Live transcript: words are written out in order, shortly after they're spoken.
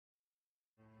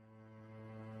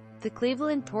The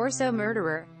Cleveland torso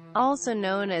murderer, also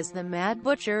known as the Mad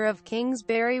Butcher of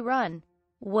Kingsbury Run,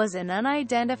 was an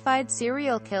unidentified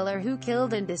serial killer who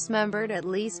killed and dismembered at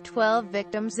least 12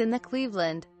 victims in the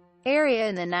Cleveland area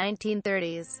in the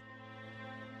 1930s.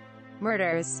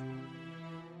 Murders.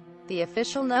 The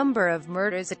official number of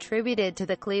murders attributed to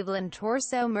the Cleveland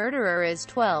torso murderer is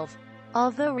 12,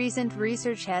 although recent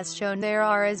research has shown there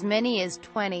are as many as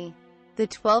 20. The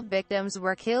 12 victims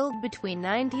were killed between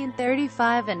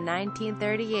 1935 and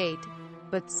 1938,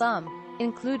 but some,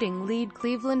 including lead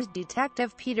Cleveland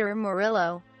detective Peter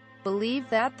Murillo, believe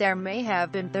that there may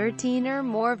have been 13 or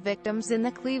more victims in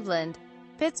the Cleveland,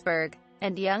 Pittsburgh,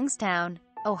 and Youngstown,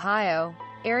 Ohio,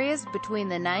 areas between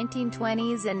the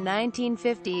 1920s and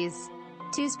 1950s.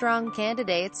 Two strong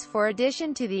candidates for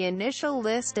addition to the initial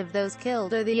list of those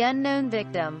killed are the unknown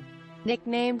victim,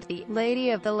 nicknamed the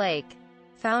Lady of the Lake,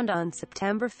 found on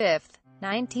September 5,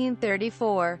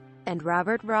 1934, and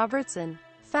Robert Robertson,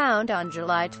 found on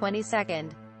July 22,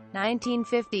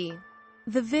 1950.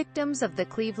 The victims of the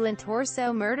Cleveland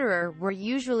torso murderer were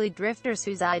usually drifters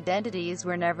whose identities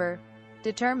were never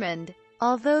determined,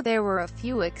 although there were a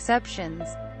few exceptions.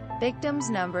 Victims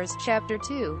numbers Chapter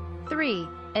 2, 3,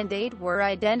 and 8 were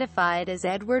identified as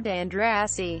Edward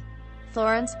Andrassy,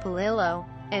 Florence Palillo,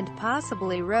 and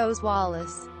possibly Rose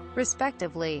Wallace,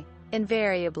 respectively.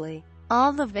 Invariably,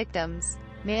 all the victims,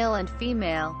 male and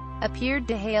female, appeared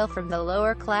to hail from the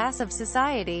lower class of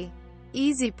society,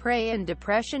 easy prey in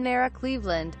Depression-era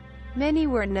Cleveland. Many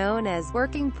were known as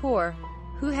working poor,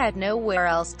 who had nowhere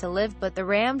else to live but the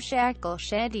ramshackle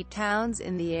shanty towns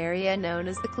in the area known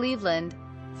as the Cleveland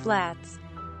Flats.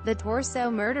 The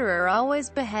torso murderer always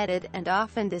beheaded and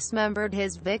often dismembered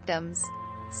his victims,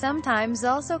 sometimes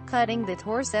also cutting the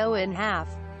torso in half.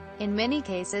 In many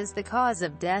cases the cause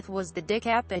of death was the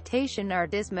decapitation or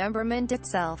dismemberment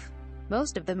itself.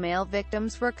 Most of the male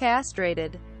victims were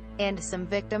castrated, and some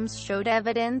victims showed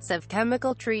evidence of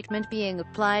chemical treatment being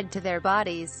applied to their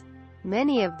bodies.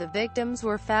 Many of the victims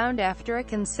were found after a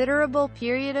considerable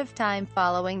period of time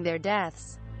following their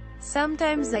deaths,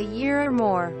 sometimes a year or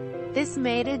more. This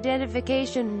made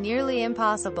identification nearly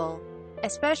impossible,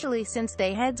 especially since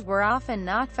their heads were often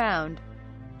not found.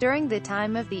 During the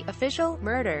time of the official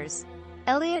murders,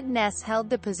 Elliot Ness held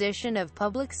the position of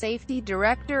Public Safety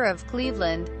Director of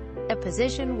Cleveland, a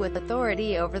position with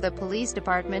authority over the police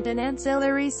department and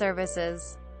ancillary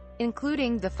services,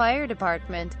 including the fire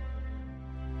department.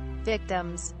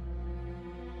 Victims.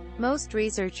 Most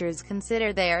researchers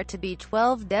consider there to be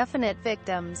 12 definite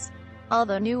victims,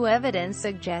 although new evidence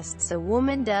suggests a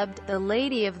woman dubbed the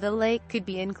Lady of the Lake could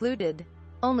be included.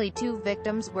 Only 2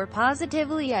 victims were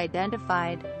positively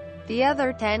identified. The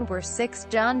other 10 were 6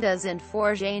 John Does and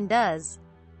 4 Jane Does.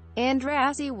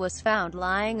 Andrassy was found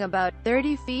lying about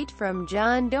 30 feet from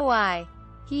John Doe.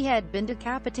 He had been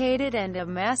decapitated and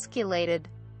emasculated.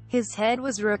 His head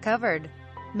was recovered.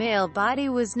 Male body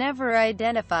was never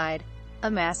identified.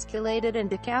 Emasculated and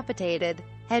decapitated.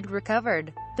 Head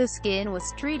recovered. The skin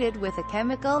was treated with a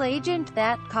chemical agent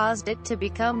that caused it to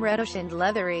become reddish and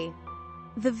leathery.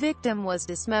 The victim was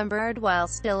dismembered while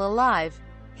still alive.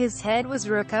 His head was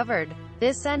recovered.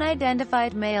 This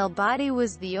unidentified male body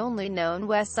was the only known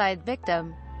West Side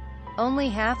victim. Only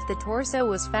half the torso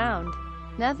was found.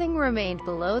 Nothing remained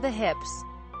below the hips.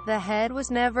 The head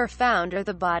was never found or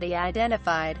the body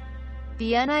identified.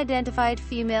 The unidentified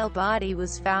female body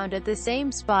was found at the same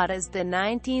spot as the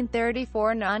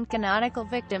 1934 non-canonical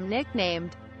victim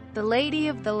nicknamed the Lady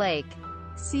of the Lake.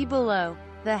 See below.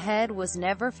 The head was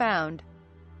never found.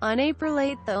 On April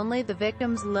 8, only the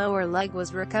victim's lower leg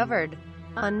was recovered.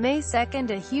 On May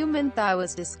 2, a human thigh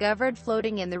was discovered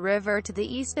floating in the river to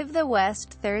the east of the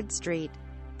West 3rd Street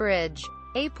Bridge.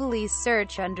 A police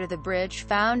search under the bridge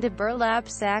found a burlap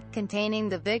sack containing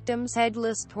the victim's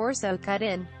headless torso cut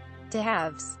in to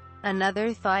halves,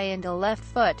 another thigh and a left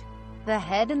foot. The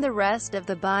head and the rest of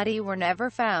the body were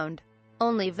never found.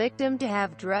 Only victim to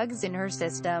have drugs in her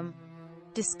system.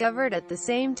 Discovered at the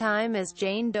same time as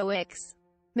Jane Doe's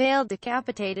male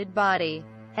decapitated body.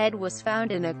 Head was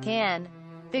found in a can.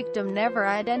 Victim never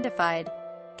identified.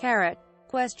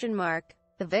 Question mark.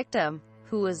 The victim,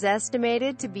 who was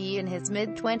estimated to be in his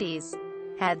mid-20s,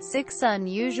 had 6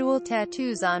 unusual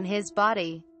tattoos on his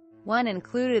body. One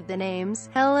included the names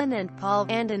Helen and Paul,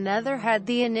 and another had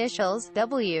the initials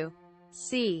W,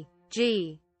 C,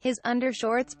 G. His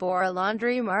undershorts bore a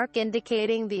laundry mark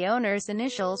indicating the owner's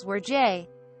initials were J,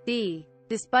 D.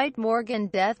 Despite Morgan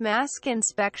death mask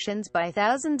inspections by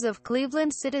thousands of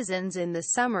Cleveland citizens in the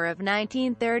summer of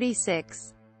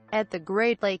 1936, at the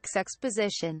Great Lakes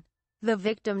Exposition, the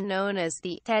victim, known as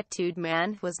the Tattooed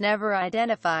Man, was never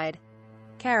identified.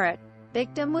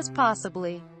 Victim was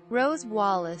possibly Rose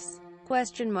Wallace.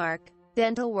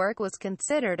 Dental work was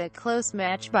considered a close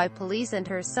match by police and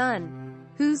her son,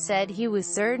 who said he was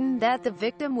certain that the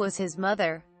victim was his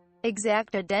mother.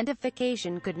 Exact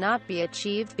identification could not be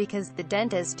achieved because the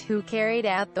dentist who carried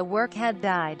out the work had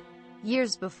died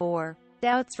years before.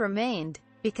 Doubts remained,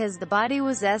 because the body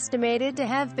was estimated to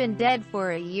have been dead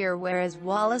for a year whereas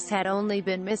Wallace had only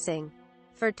been missing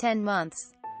for 10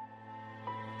 months.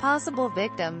 Possible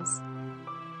victims.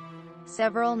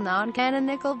 Several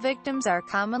non-canonical victims are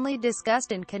commonly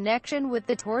discussed in connection with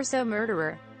the torso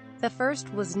murderer. The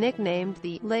first was nicknamed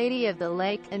the Lady of the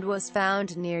Lake and was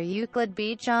found near Euclid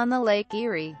Beach on the Lake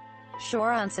Erie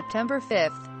shore on September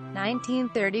 5,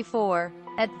 1934,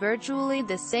 at virtually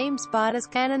the same spot as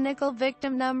canonical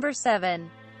victim number 7.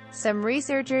 Some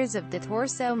researchers of the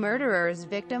torso murderer's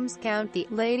victims count the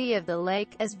Lady of the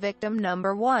Lake as victim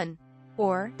number 1,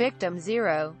 or victim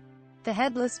 0. The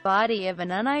headless body of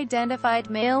an unidentified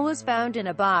male was found in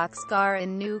a boxcar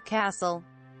in Newcastle,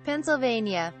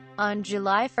 Pennsylvania, on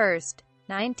July 1,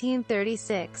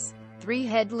 1936. 3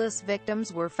 headless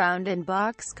victims were found in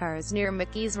boxcars near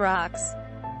McKees Rocks,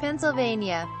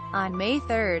 Pennsylvania, on May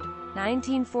 3,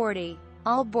 1940.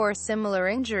 All bore similar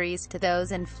injuries to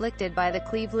those inflicted by the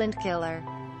Cleveland killer.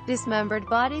 Dismembered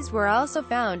bodies were also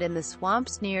found in the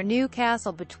swamps near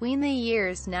Newcastle between the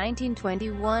years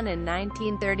 1921 and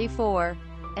 1934,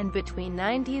 and between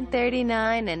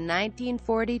 1939 and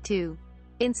 1942.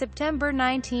 In September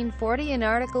 1940, an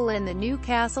article in the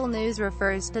Newcastle News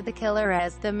refers to the killer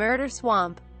as the Murder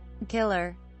Swamp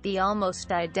Killer. The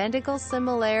almost identical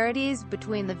similarities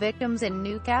between the victims in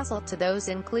Newcastle to those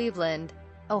in Cleveland,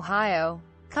 Ohio,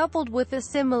 coupled with the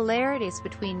similarities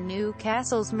between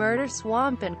Newcastle's Murder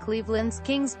Swamp and Cleveland's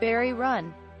Kingsbury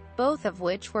Run, both of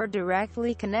which were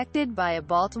directly connected by a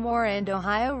Baltimore and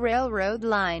Ohio railroad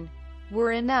line,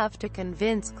 were enough to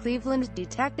convince Cleveland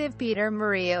detective Peter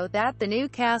Murillo that the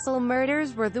Newcastle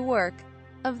murders were the work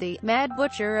of the Mad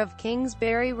Butcher of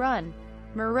Kingsbury Run.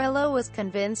 Murillo was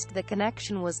convinced the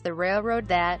connection was the railroad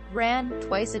that ran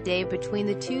twice a day between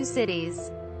the two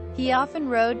cities. He often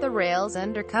rode the rails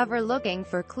undercover looking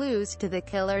for clues to the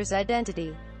killer's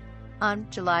identity. On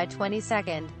July 22,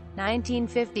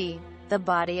 1950, the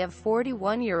body of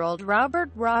 41-year-old Robert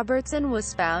Robertson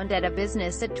was found at a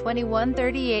business at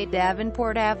 2138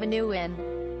 Davenport Avenue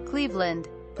in Cleveland.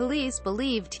 Police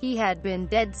believed he had been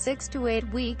dead 6 to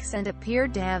 8 weeks and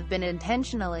appeared to have been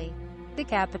intentionally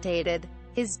decapitated.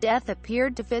 His death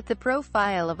appeared to fit the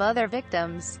profile of other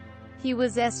victims. He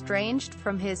was estranged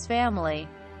from his family,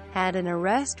 had an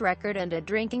arrest record and a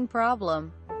drinking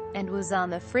problem, and was on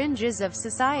the fringes of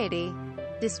society.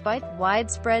 Despite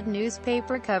widespread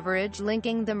newspaper coverage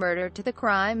linking the murder to the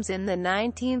crimes in the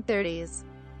 1930s,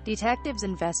 detectives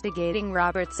investigating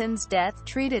Robertson's death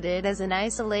treated it as an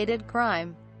isolated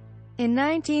crime. In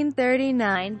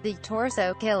 1939, the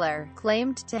torso killer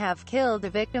claimed to have killed a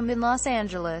victim in Los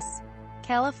Angeles,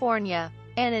 California.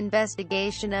 An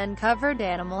investigation uncovered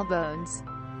animal bones.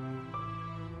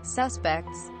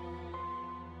 Suspects.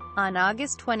 On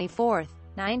August 24,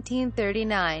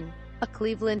 1939, a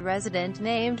Cleveland resident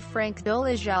named Frank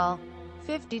Dolezal,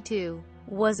 52,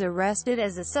 was arrested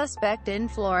as a suspect in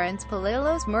Florence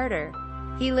Palillo's murder.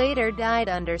 He later died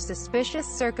under suspicious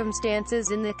circumstances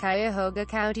in the Cuyahoga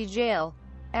County Jail.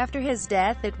 After his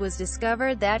death, it was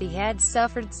discovered that he had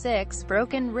suffered 6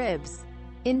 broken ribs,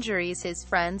 injuries his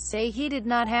friends say he did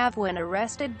not have when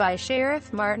arrested by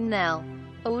Sheriff Martin L.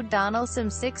 O'Donnell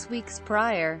some 6 weeks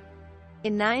prior.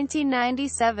 In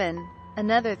 1997,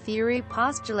 another theory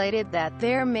postulated that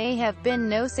there may have been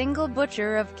no single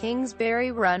butcher of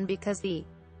Kingsbury Run because the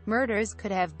murders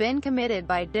could have been committed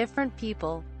by different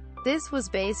people. This was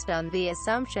based on the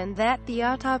assumption that the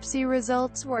autopsy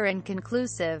results were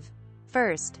inconclusive.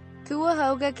 First,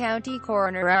 Cuyahoga County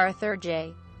Coroner Arthur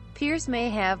J. Pierce may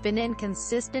have been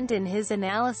inconsistent in his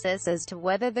analysis as to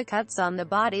whether the cuts on the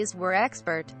bodies were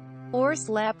expert or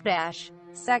slapdash.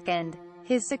 Second,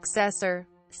 his successor,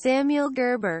 Samuel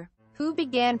Gerber, who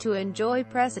began to enjoy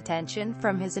press attention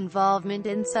from his involvement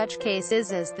in such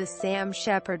cases as the Sam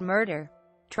Shepard murder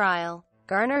trial,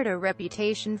 garnered a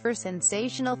reputation for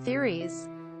sensational theories.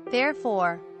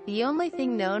 Therefore, the only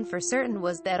thing known for certain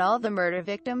was that all the murder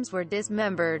victims were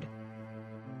dismembered.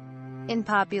 In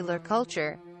popular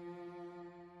culture,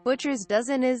 Butcher's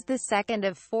Dozen is the second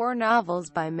of 4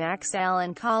 novels by Max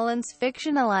Allan Collins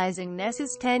fictionalizing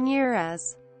Ness's tenure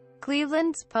as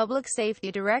Cleveland's public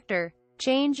safety director,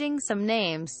 changing some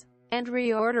names, and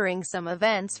reordering some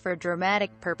events for dramatic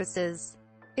purposes.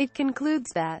 It concludes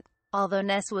that, although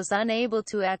Ness was unable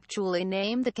to actually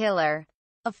name the killer,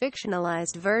 a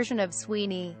fictionalized version of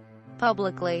Sweeney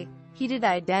publicly He did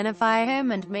identify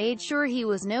him and made sure he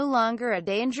was no longer a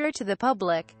danger to the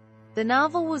public. The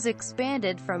novel was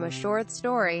expanded from a short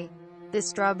story, The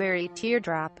Strawberry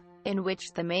Teardrop, in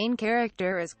which the main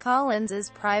character is Collins's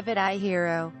private eye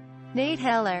hero, Nate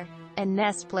Heller, and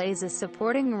Ness plays a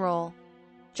supporting role.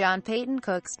 John Peyton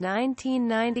Cook's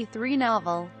 1993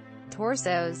 novel,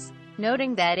 Torsos,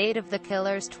 noting that 8 of the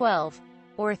killer's 12,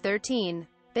 or 13,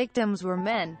 victims were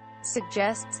men,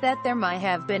 suggests that there might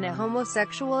have been a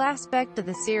homosexual aspect to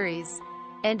the series,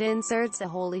 and inserts a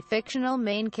wholly fictional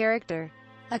main character,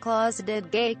 a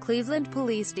closeted gay Cleveland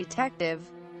police detective,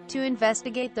 to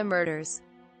investigate the murders.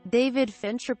 David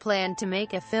Fincher planned to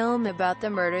make a film about the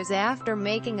murders after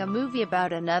making a movie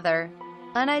about another,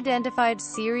 unidentified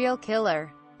serial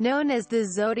killer, known as the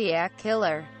Zodiac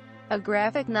Killer. A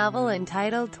graphic novel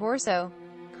entitled Torso,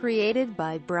 created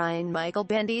by Brian Michael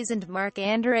Bendis and Mark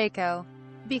Andreyko,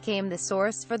 became the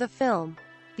source for the film.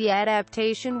 The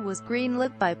adaptation was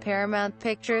greenlit by Paramount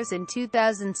Pictures in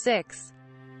 2006.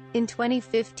 In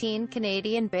 2015,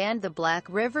 Canadian band the Black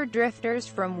River Drifters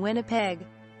from Winnipeg,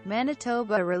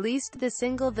 Manitoba released the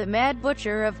single The Mad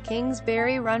Butcher of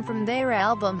Kingsbury Run from their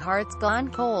album Hearts Gone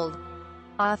Cold.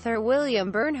 Author William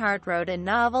Bernhardt wrote a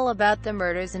novel about the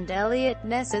murders and Elliot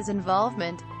Ness's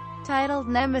involvement, titled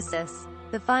Nemesis,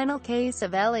 the final case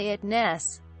of Elliot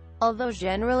Ness. Although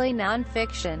generally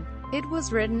non-fiction, it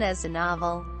was written as a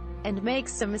novel, and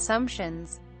makes some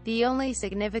assumptions. The only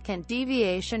significant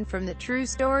deviation from the true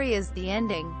story is the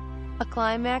ending. A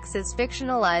climax is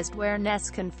fictionalized where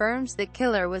Ness confirms the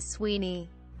killer was Sweeney,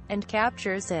 and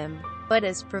captures him, but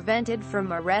is prevented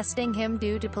from arresting him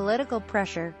due to political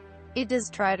pressure. It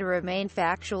does try to remain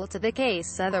factual to the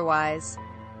case otherwise,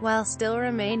 while still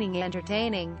remaining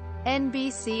entertaining.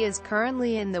 NBC is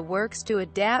currently in the works to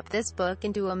adapt this book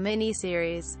into a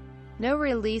mini-series. No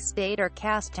release date or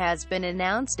cast has been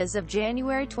announced as of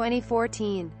January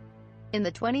 2014. In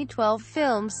the 2012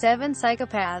 film Seven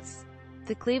Psychopaths,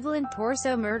 the Cleveland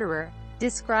torso murderer,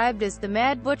 described as the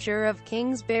Mad Butcher of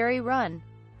Kingsbury Run,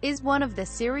 is one of the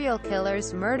serial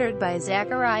killers murdered by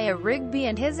Zachariah Rigby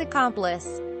and his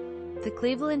accomplice. The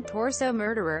Cleveland torso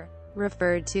murderer,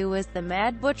 referred to as the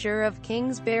Mad Butcher of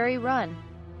Kingsbury Run,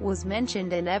 was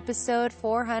mentioned in episode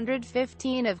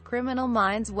 415 of Criminal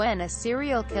Minds when a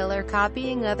serial killer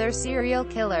copying other serial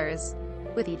killers,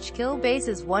 with each kill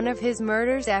bases one of his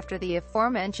murders after the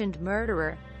aforementioned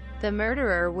murderer. The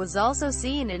murderer was also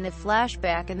seen in a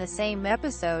flashback in the same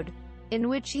episode, in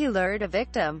which he lured a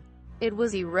victim. It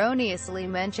was erroneously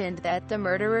mentioned that the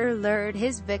murderer lured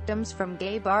his victims from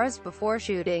gay bars before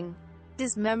shooting,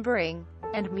 dismembering,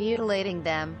 and mutilating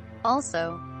them.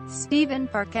 Also, Stephen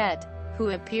Parkett,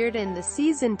 who appeared in the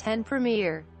season 10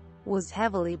 premiere, was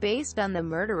heavily based on the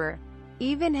murderer,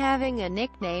 even having a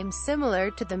nickname similar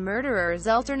to the murderer's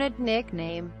alternate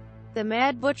nickname, the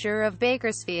Mad Butcher of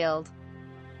Bakersfield.